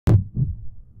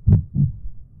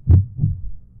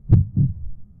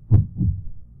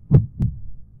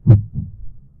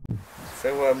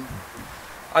So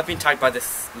I've been tagged by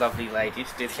this lovely lady to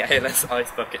do the ALS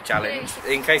Ice Bucket Challenge.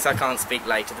 In case I can't speak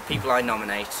later, the people I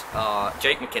nominate are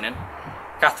Jake McKinnon,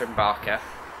 Catherine Barker,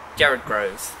 Jared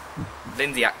Groves,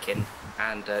 Lindsay Atkin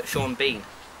and Sean Bean.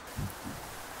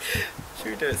 Should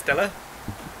we do it, Stella?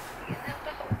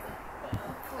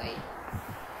 Wait.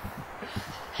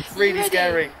 It's really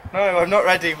scary. No, I'm not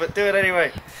ready, but do it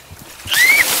anyway.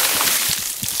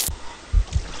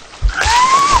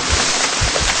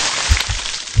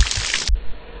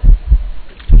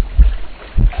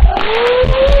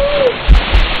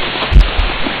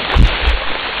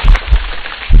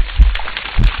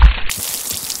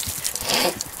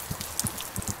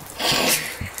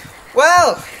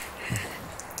 Well,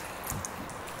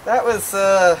 that was,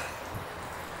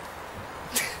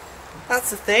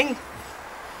 that's the thing.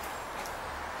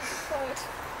 Cold.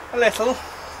 A little.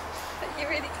 But you're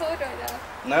really cold right now.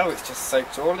 No, it's just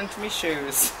soaked all into my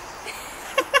shoes.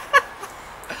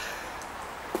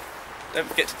 Don't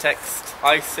forget to text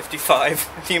ICE55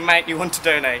 if you might you want to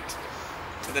donate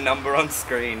to the number on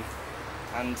screen.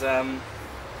 And,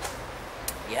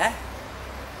 yeah.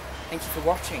 Thank you for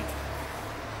watching.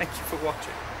 Thank you for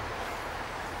watching.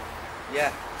 Yeah,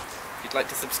 if you'd like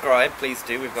to subscribe, please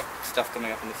do. We've got stuff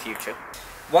coming up in the future.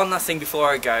 One last thing before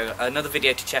I go, another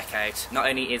video to check out. Not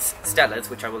only is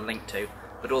Stella's, which I will link to,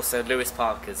 but also Lewis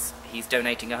Parker's. He's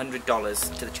donating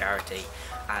 $100 to the charity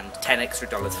and $10 extra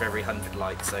for every 100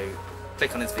 likes. So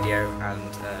click on his video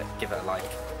and give it a like.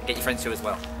 And get your friends to as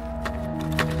well.